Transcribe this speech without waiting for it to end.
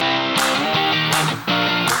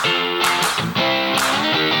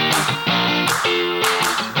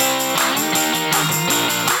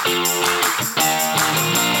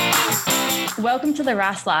Welcome to The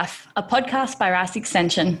Rice Life, a podcast by Rice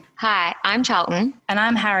Extension. Hi, I'm Charlton. And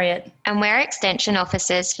I'm Harriet. And we're Extension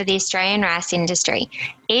Officers for the Australian rice industry.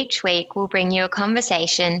 Each week we'll bring you a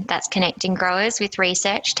conversation that's connecting growers with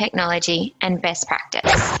research, technology and best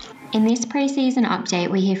practice. In this pre-season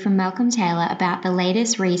update, we hear from Malcolm Taylor about the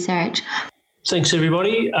latest research. Thanks,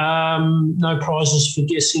 everybody. No prizes for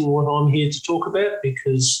guessing what I'm here to talk about,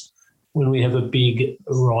 because when we have a big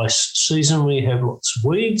rice season, we have lots of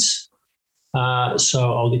weeds.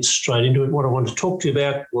 So I'll get straight into it. What I wanted to talk to you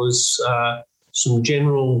about was some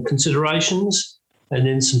general considerations and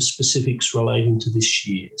then some specifics relating to this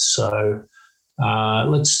year. So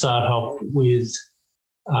let's start off with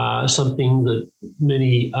something that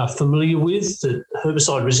many are familiar with, that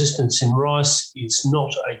herbicide resistance in rice is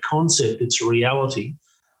not a concept, it's a reality.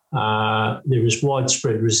 There is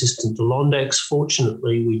widespread resistance to Londax.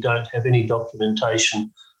 Fortunately, we don't have any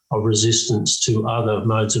documentation of resistance to other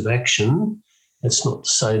modes of action. That's not to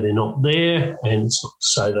say they're not there, and it's not to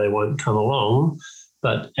say they won't come along,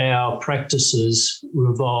 but our practices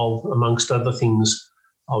revolve, amongst other things,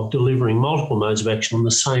 of delivering multiple modes of action on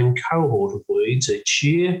the same cohort of weeds each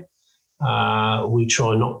year. We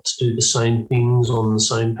try not to do the same things on the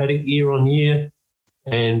same paddock year on year,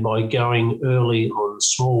 and by going early on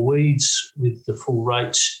small weeds with the full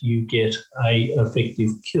rates, you get an effective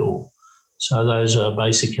kill. So those are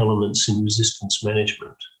basic elements in resistance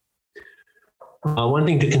management. One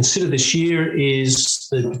thing to consider this year is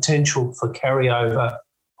the potential for carryover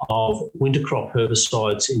of winter crop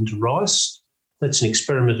herbicides into rice. That's an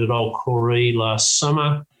experiment at Old Coree last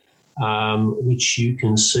summer, which you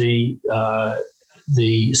can see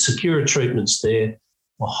the Secura treatments there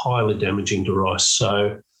were highly damaging to rice.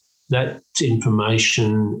 So that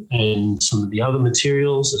information and some of the other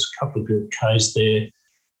materials, there's a couple of group Ks there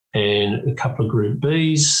and a couple of group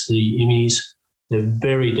Bs, the IMIs, they're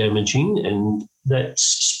very damaging, and that's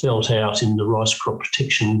spelt out in the Rice Crop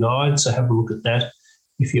Protection Guide. So have a look at that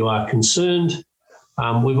if you are concerned.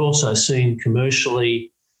 We've also seen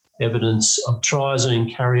commercially evidence of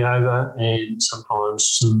triazine carryover and sometimes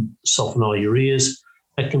some sulfonylureas.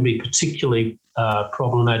 That can be particularly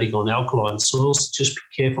problematic on alkaline soils. Just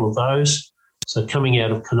be careful of those. So coming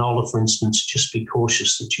out of canola, for instance, just be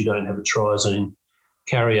cautious that you don't have a triazine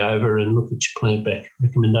carryover, and look at your plant back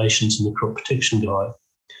recommendations in the Crop Protection Guide.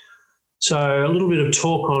 So a little bit of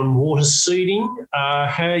talk on water seeding.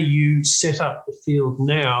 How you set up the field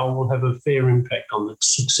now will have a fair impact on the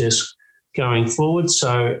success going forward.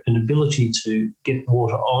 So an ability to get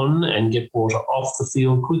water on and get water off the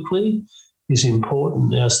field quickly is important.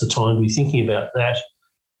 Now's the time to be thinking about that,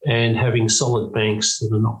 and having solid banks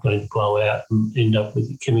that are not going to blow out and end up with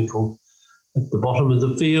the chemical at the bottom of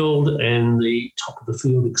the field and the top of the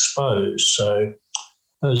field exposed. So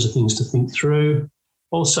those are things to think through.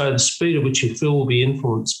 Also, the speed at which you fill will be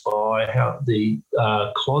influenced by how the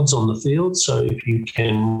clods on the field. So if you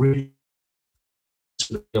can reach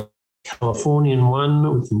the Californian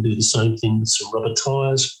one, we can do the same thing with some rubber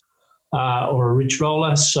tyres or a ridge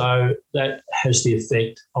roller. So that has the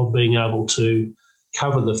effect of being able to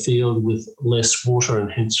cover the field with less water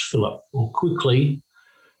and hence fill up more quickly.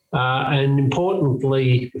 And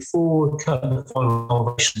importantly, before the final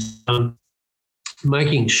elevation is done,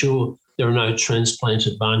 making sure there are no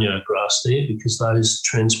transplanted barnyard grass there, because those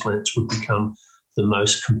transplants would become the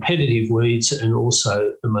most competitive weeds and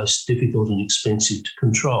also the most difficult and expensive to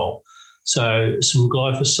control. So some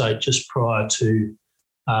glyphosate just prior to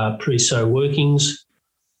pre-sow workings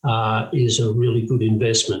is a really good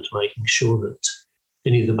investment, making sure that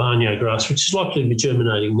any of the barnyard grass, which is likely to be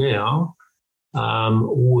germinating now,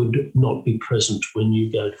 would not be present when you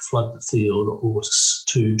go to flood the field or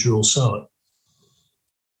to drill sow it.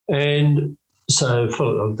 And so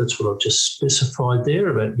that's what I've just specified there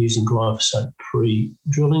about using glyphosate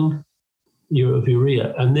pre-drilling of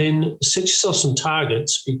urea. And then set yourself some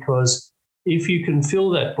targets, because if you can fill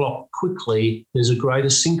that block quickly, there's a greater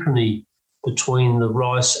synchrony between the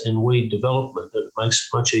rice and weed development, that it makes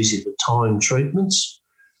it much easier to time treatments.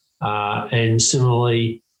 And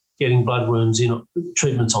similarly, getting bloodworms in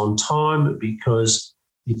treatments on time, because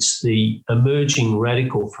it's the emerging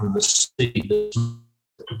radical from the seed that's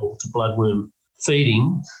susceptible to bloodworm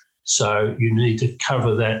feeding. So you need to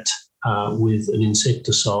cover that with an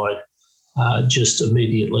insecticide just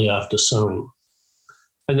immediately after sowing.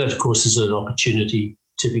 And that, of course, is an opportunity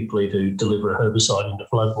typically to deliver a herbicide into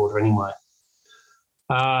floodwater anyway.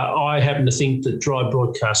 I happen to think that dry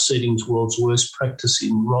broadcast seeding is the world's worst practice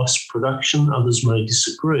in rice production. Others may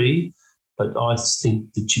disagree, but I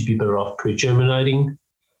think that you'd be better off pre-germinating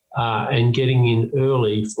and getting in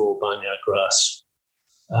early for barnyard grass.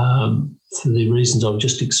 For the reasons I've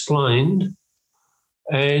just explained,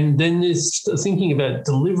 And then there's thinking about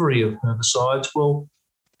delivery of herbicides. Well,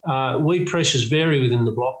 weed pressures vary within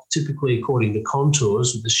the block, typically according to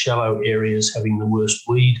contours, with the shallow areas having the worst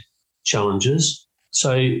weed challenges.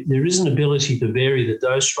 So there is an ability to vary the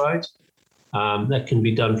dose rate. That can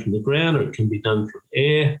be done from the ground or it can be done from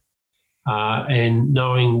air. And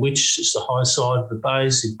knowing which is the high side of the bay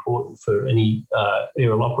is important for any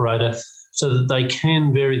aerial operator so that they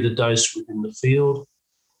can vary the dose within the field.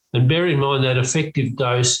 And bear in mind that effective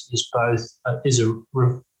dose is both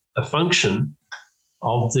a function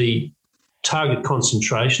of the target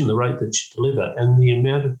concentration, the rate that you deliver, and the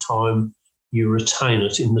amount of time you retain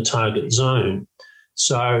it in the target zone.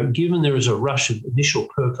 So given there is a rush of initial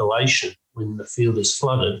percolation when the field is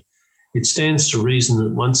flooded, it stands to reason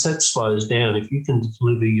that once that slows down, if you can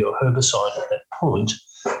deliver your herbicide at that point,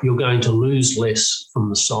 you're going to lose less from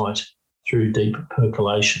the site through deep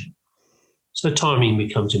percolation. So timing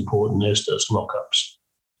becomes important, as does lockups.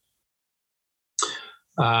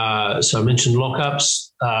 So I mentioned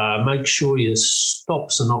lockups. Make sure your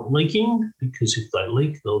stops are not leaking, because if they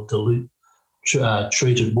leak, they'll dilute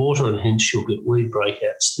treated water and hence you'll get weed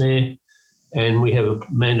breakouts there. And we have a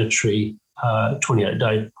mandatory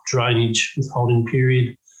 28-day drainage withholding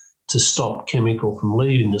period to stop chemical from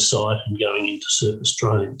leaving the site and going into surface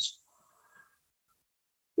drains.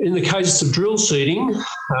 In the case of drill seeding,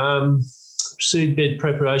 seedbed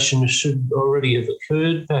preparation should already have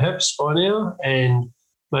occurred perhaps by now, and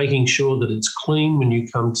making sure that it's clean when you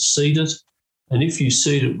come to seed it. And if you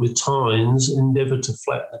seed it with tines, endeavour to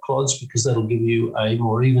flatten the clods, because that'll give you a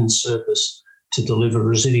more even surface to deliver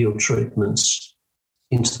residual treatments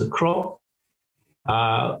into the crop.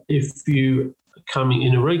 If you are coming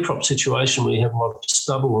in a recrop situation where you have a lot of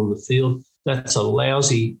stubble on the field, that's a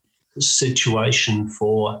lousy situation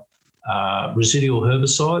for residual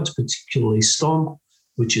herbicides, particularly Stomp,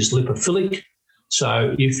 which is lipophilic.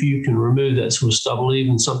 So if you can remove that sort of stubble,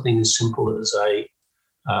 even something as simple as a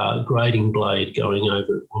grading blade going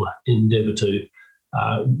over it will endeavour to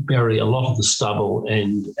bury a lot of the stubble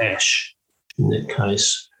and ash in that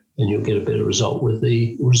case, and you'll get a better result with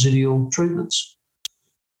the residual treatments.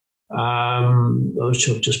 Which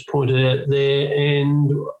I've just pointed out there.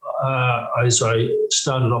 And as I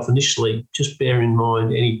started off initially, just bear in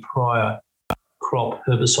mind any prior crop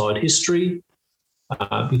herbicide history,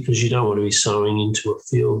 because you don't want to be sowing into a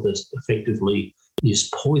field that effectively is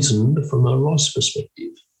poisoned from a rice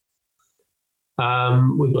perspective.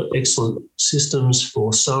 We've got excellent systems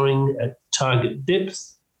for sowing at target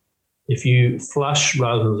depth. If you flush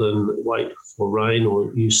rather than wait for rain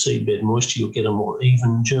or use seedbed moisture, you'll get a more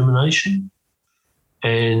even germination.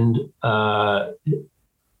 And a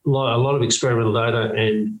lot of experimental data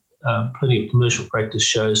and plenty of commercial practice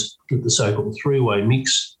shows that the so-called three-way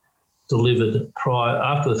mix delivered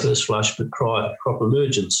after the first flush but prior to crop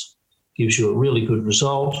emergence gives you a really good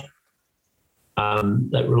result.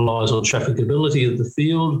 That relies on trafficability of the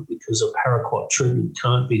field, because a paraquat treatment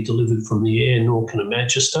can't be delivered from the air, nor can a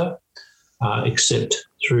Manchester, except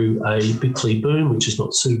through a Bickley boom, which is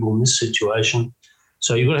not suitable in this situation.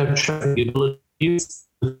 So you've got to have trafficability. If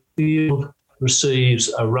the field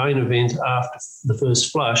receives a rain event after the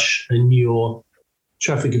first flush and your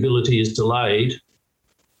trafficability is delayed,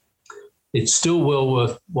 it's still well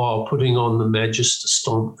worthwhile putting on the Magister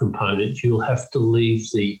Stomp component. You'll have to leave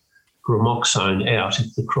the gramoxone out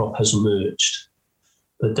if the crop has emerged.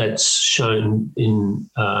 But that's shown in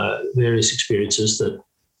various experiences that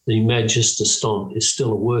the Magister Stomp is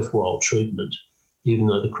still a worthwhile treatment, even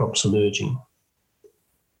though the crop's emerging.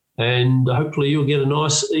 And hopefully you'll get a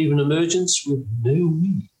nice even emergence with no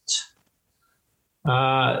weeds.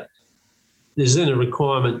 There's then a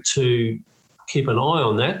requirement to keep an eye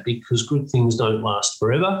on that, because good things don't last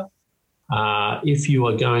forever. If you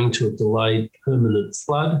are going to a delayed permanent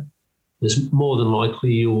flood, there's more than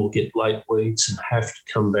likely you will get late weeds and have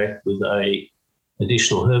to come back with a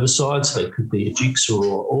additional herbicide. So that could be a Gixxer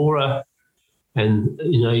or Aura. And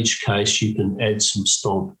in each case, you can add some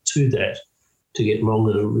Stomp to that to get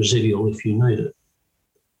longer residual if you need it.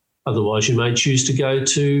 Otherwise, you may choose to go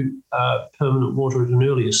to permanent water at an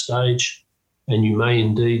earlier stage, and you may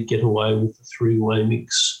indeed get away with the three-way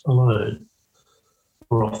mix alone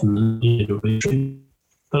more often than you need a retreat.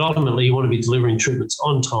 But ultimately, you want to be delivering treatments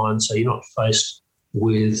on time so you're not faced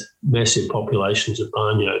with massive populations of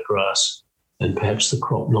barnyard grass and perhaps the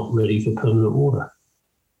crop not ready for permanent water.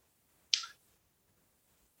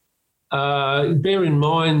 Bear in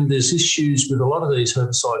mind there's issues with a lot of these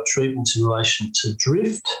herbicide treatments in relation to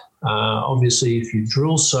drift. Obviously, if you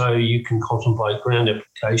drill sow, you can contemplate ground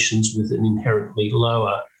applications with an inherently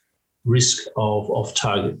lower risk of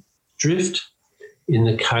off-target drift. In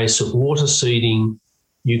the case of water seeding,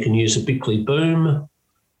 You can use a Bickley boom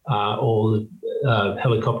or the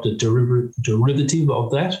helicopter derivative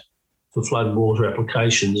of that for flood water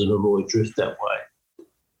applications and avoid drift that way.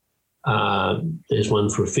 There's one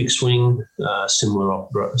for a fixed wing,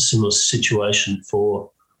 similar situation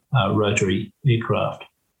for rotary aircraft.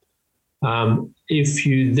 If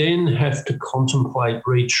you then have to contemplate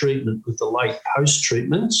retreatment with the late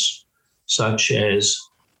post-treatments, such as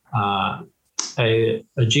a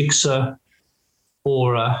GICSA,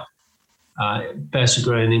 Aura,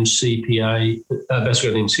 Basagran M60,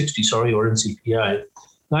 or MCPA,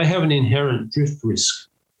 they have an inherent drift risk.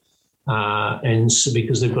 And so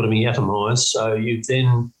because they've got to be atomised, so you've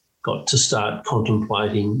then got to start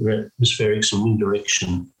contemplating atmospherics and wind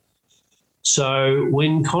direction. So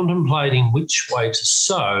when contemplating which way to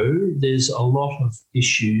sow, there's a lot of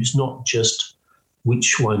issues, not just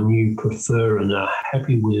which one you prefer and are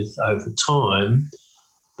happy with over time,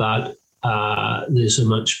 but there's a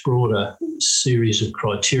much broader series of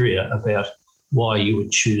criteria about why you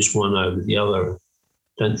would choose one over the other.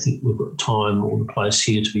 Don't think we've got time or the place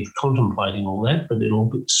here to be contemplating all that, but it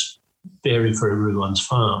all vary for everyone's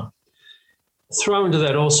farm. Throw into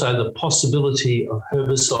that also the possibility of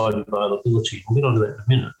herbicide availability. We'll get onto that in a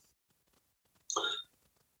minute.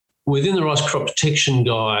 Within the Rice Crop Protection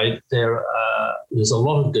Guide, there's a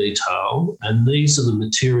lot of detail, and these are the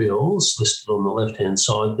materials listed on the left-hand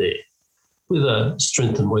side there with a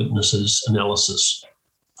strength and weaknesses analysis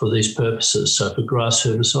for these purposes. So for grass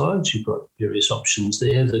herbicides, you've got various options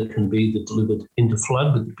there that can be either delivered into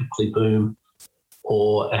flood with the Bickley boom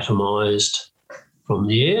or atomised from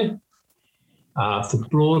the air. For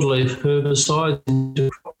broadleaf herbicides into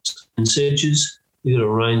crops and sedges, you've got a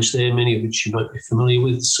range there, many of which you might be familiar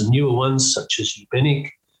with. Some newer ones such as Eubenic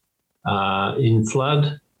in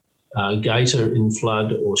flood, Gator in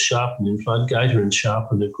flood, or Sharpen in flood. Gator and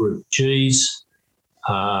Sharpen are Group Gs.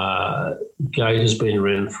 Gator's been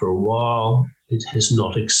around for a while. It has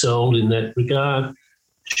not excelled in that regard.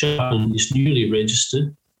 Sharpen is newly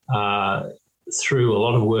registered through a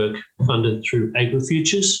lot of work funded through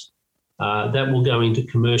AgriFutures. That will go into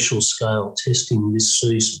commercial scale testing this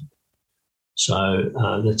season. So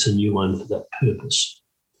that's a new one for that purpose.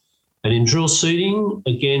 And in drill seeding,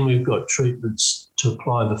 again, we've got treatments to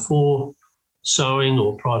apply before sowing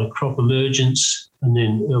or prior to crop emergence, and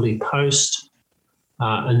then early post,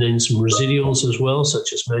 and then some residuals as well,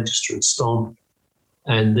 such as Magister and Stomp,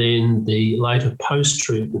 and then the later post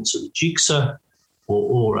treatments of the GICSA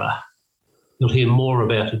or Aura. You'll hear more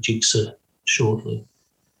about a GICSA shortly.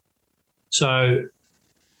 So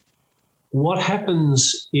what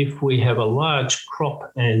happens if we have a large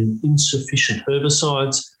crop and insufficient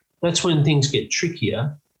herbicides? That's when things get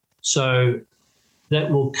trickier. So that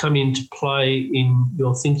will come into play in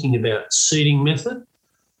your thinking about seeding method.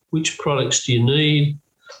 Which products do you need?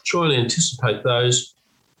 Try and anticipate those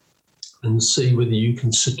and see whether you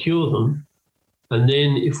can secure them. And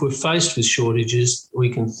then if we're faced with shortages, we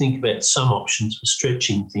can think about some options for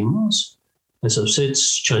stretching things. As I've said,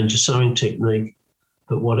 change your sowing technique,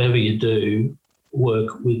 but whatever you do,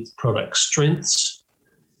 work with product strengths.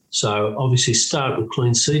 So obviously start with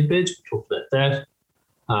clean seed beds. We talked about that.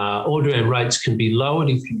 Ordram rates can be lowered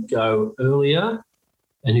if you go earlier.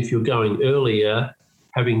 And if you're going earlier,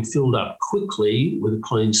 having filled up quickly with a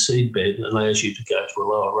clean seed bed allows you to go to a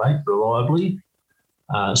lower rate reliably.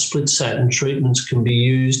 Split Satin treatments can be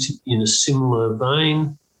used in a similar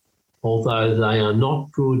vein, although they are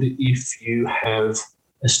not good if you have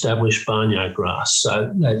established barnyard grass.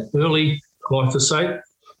 So that early glyphosate,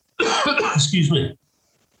 excuse me,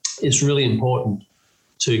 it's really important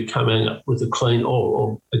to come up with a clean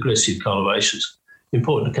or aggressive cultivations.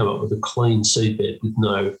 Important to come up with a clean seedbed with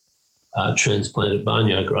no transplanted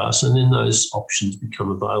barnyard grass, and then those options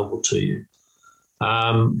become available to you.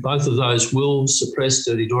 Both of those will suppress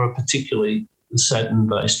dirty Dora, particularly the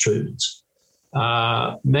satin-based treatments.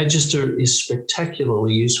 Magister is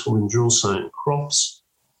spectacularly useful in drill-sown crops.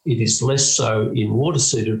 It is less so in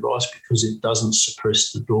water-seeded rice because it doesn't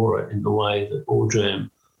suppress the Dora in the way that Ordram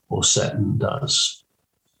or satin does.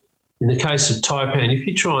 In the case of Taipan, if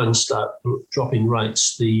you try and start dropping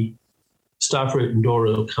rates, the starfruit and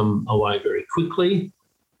Dora will come away very quickly.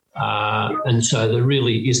 And so there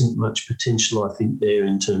really isn't much potential, I think, there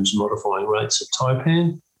in terms of modifying rates of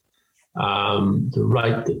Taipan. The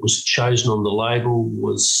rate that was chosen on the label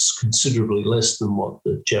was considerably less than what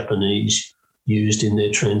the Japanese used in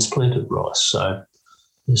their transplanted rice. So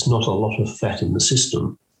there's not a lot of fat in the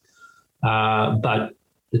system. But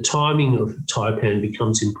the timing of Taipan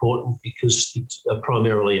becomes important because it's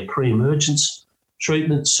primarily a pre-emergence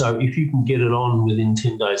treatment. So if you can get it on within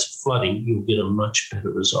 10 days of flooding, you'll get a much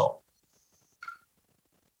better result.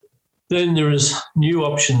 Then there is new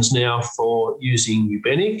options now for using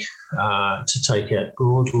eubenic to take out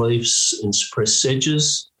broadleafs and suppress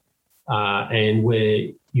sedges. And where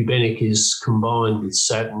eubenic is combined with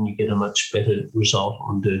satin, you get a much better result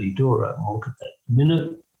on Dirty Dora. I'll look at that in a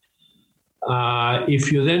minute.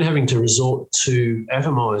 If you're then having to resort to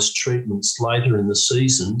atomised treatments later in the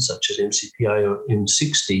season, such as MCPA or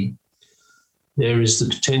M60, there is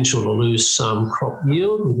the potential to lose some crop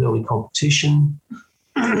yield with early competition.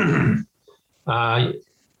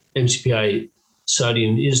 MCPA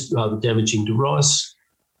sodium is rather damaging to rice,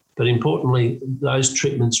 but importantly, those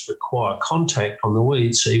treatments require contact on the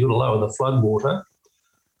weeds, so you've got to lower the flood water.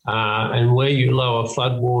 And where you lower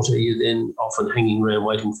flood water, you're then often hanging around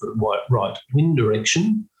waiting for the right wind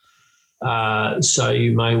direction. So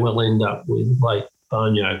you may well end up with late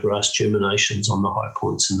barnyard grass germinations on the high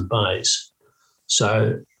points in the bays.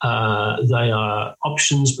 So they are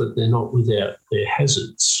options, but they're not without their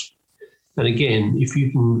hazards. And again, if you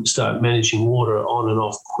can start managing water on and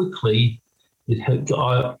off quickly, it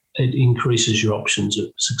increases your options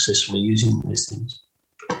of successfully using these things.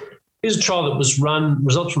 Here's a trial that was run,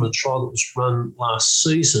 results from a trial that was run last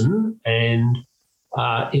season, and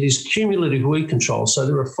it is cumulative weed control. So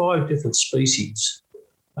there are 5 different species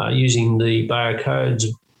using the Bayer codes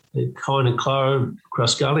of Echinoclora,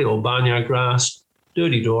 cruscalia or barnyard grass,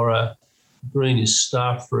 Dirty Dora, green is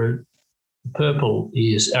starfruit, the purple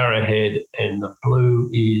is arrowhead, and the blue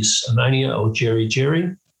is Ammonia or Jerry.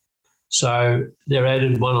 So they're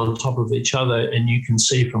added one on top of each other, and you can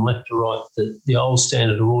see from left to right that the old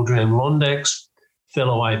standard of Ordram Londax fell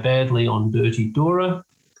away badly on Dirty Dora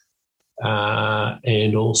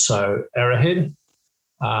and also Arrowhead.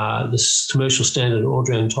 This commercial standard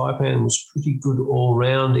Ordram Taipan was pretty good all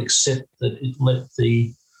round, except that it let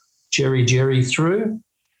the Jerry through.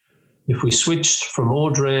 If we switched from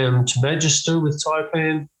Ordram to Magister with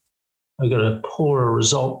Taipan, I got a poorer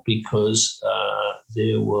result because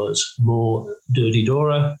there was more Dirty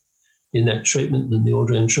Dora in that treatment than the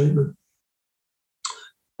Ordram treatment.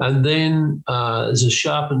 And then there's a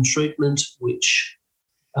sharpened treatment, which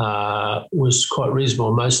was quite reasonable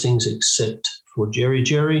on most things except for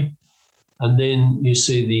Jerry. And then you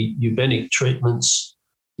see the eubenic treatments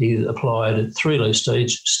either applied at 3-leaf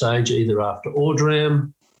stage either after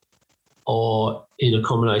Ordram or in a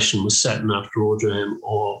combination with satin after Ordram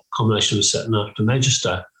or combination with satin after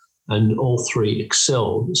Magister, and all 3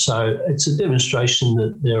 excelled. So it's a demonstration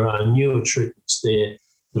that there are newer treatments there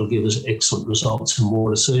that'll give us excellent results in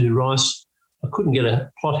water-seeded rice. I couldn't get a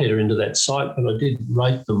plot header into that site, but I did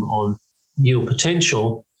rate them on yield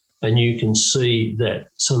potential, and you can see that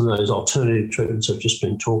some of those alternative treatments I've just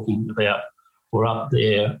been talking about were up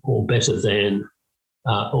there or better than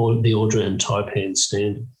or the Ordram Taipan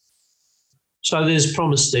standard. So there's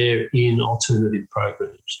promise there in alternative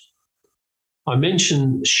programs. I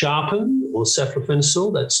mentioned Sharpen or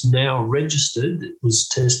saflufenicil. That's now registered. It was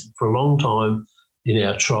tested for a long time in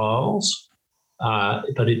our trials,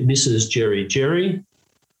 but it misses Jerry,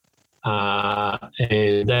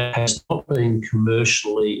 and that has not been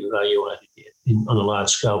commercially evaluated yet on a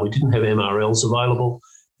large scale. We didn't have MRLs available,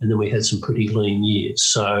 and then we had some pretty lean years.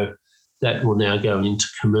 So that will now go into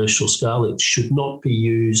commercial scale. It should not be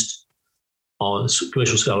used on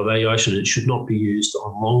commercial scale evaluation. It should not be used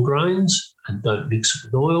on long grains, and don't mix it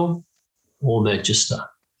with oil or Magister.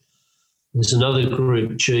 There's another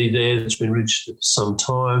group G there that's been registered for some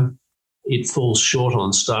time. It falls short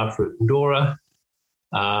on starfruit and Dora,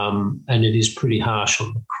 and it is pretty harsh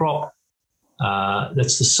on the crop.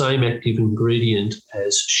 That's the same active ingredient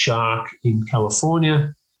as Shark in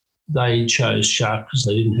California. They chose Shark because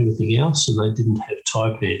they didn't have anything else, and they didn't have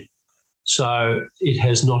Taipan. So it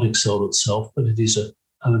has not excelled itself, but it is an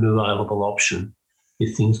available option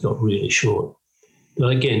if things got really short.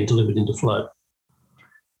 But again, delivered into float.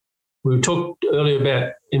 We talked earlier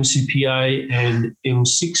about MCPA and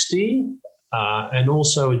M60 and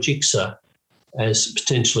also Ajixa as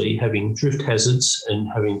potentially having drift hazards and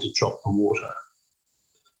having to drop the water.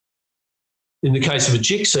 In the case of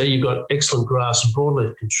Ajixa, you've got excellent grass and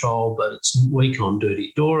broadleaf control, but it's weak on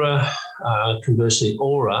Dirty Dora. Conversely,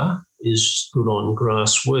 Aura is good on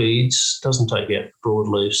grass weeds, doesn't take out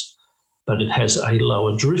broadleafs, but it has a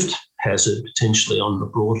lower drift hazard potentially on the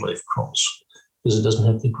broadleaf crops because it doesn't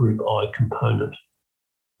have the group I component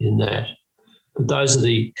in that. But those are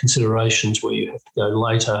the considerations where you have to go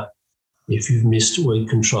later if you've missed weed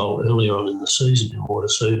control earlier on in the season in water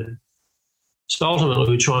seeded. So ultimately,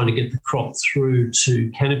 we're trying to get the crop through to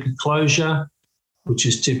canopy closure, which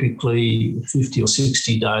is typically 50 or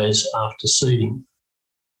 60 days after seeding.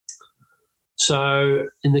 So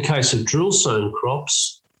in the case of drill sown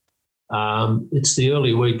crops, It's the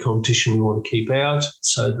early weed competition we want to keep out.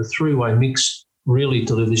 So the three-way mix really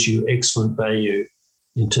delivers you excellent value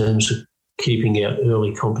in terms of keeping out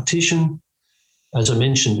early competition. As I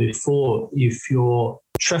mentioned before, if your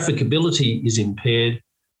trafficability is impaired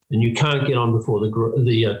and you can't get on before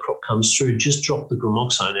the crop comes through, just drop the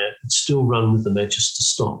gramoxone out and still run with the Manchester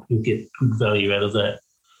stock. You'll get good value out of that.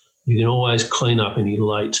 You can always clean up any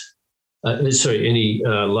large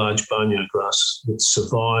barnyard grass that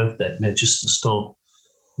survived that Manchester stomp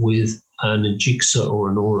with an Ajixa or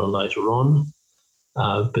an Aura later on.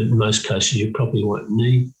 But in most cases, you probably won't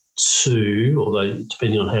need to, although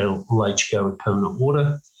depending on how late you go with permanent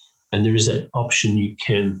water. And there is that option you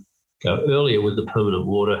can go earlier with the permanent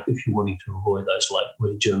water if you're wanting to avoid those late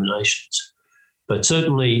weed germinations. But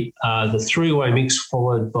certainly the three-way mix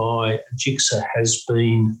followed by Ajixa has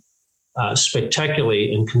been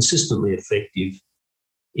spectacularly and consistently effective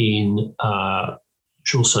in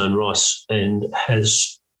drill sown rice and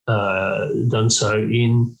has done so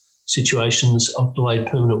in situations of delayed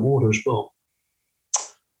permanent water as well.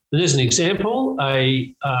 And there's an example,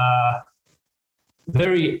 a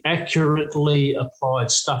very accurately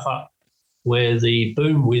applied stuff up where the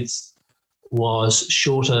boom width was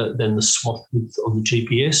shorter than the swath width on the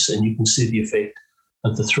GPS, and you can see the effect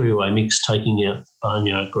of the three-way mix taking out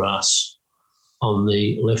barnyard grass on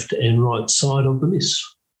the left and right side of the miss.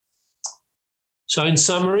 So in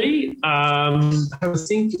summary, have a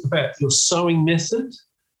think about your sowing method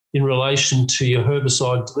in relation to your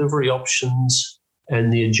herbicide delivery options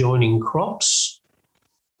and the adjoining crops,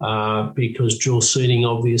 because drill seeding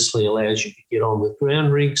obviously allows you to get on with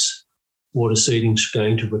ground rigs. Water seeding is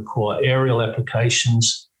going to require aerial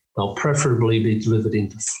applications. They'll preferably be delivered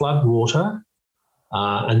into flood water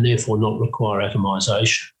and therefore not require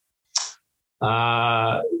atomisation.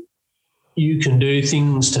 You can do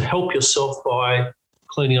things to help yourself by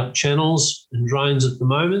cleaning up channels and drains at the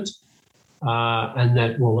moment, and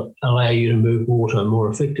that will allow you to move water more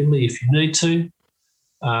effectively if you need to.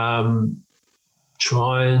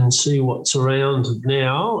 Try and see what's around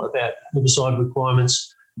now about herbicide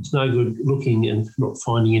requirements. It's no good looking and not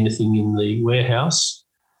finding anything in the warehouse,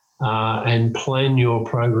 and plan your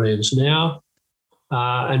programs now.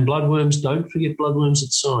 And bloodworms, don't forget bloodworms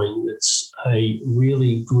at sowing. It's a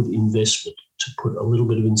really good investment to put a little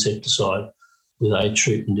bit of insecticide with a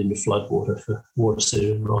treatment into floodwater for water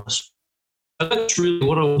seeded rice. That's really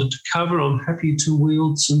what I wanted to cover. I'm happy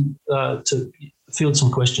to field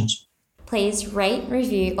some questions. Please rate,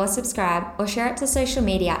 review or subscribe or share it to social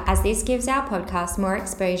media, as this gives our podcast more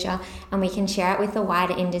exposure and we can share it with the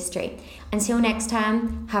wider industry. Until next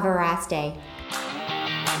time, have a rice day.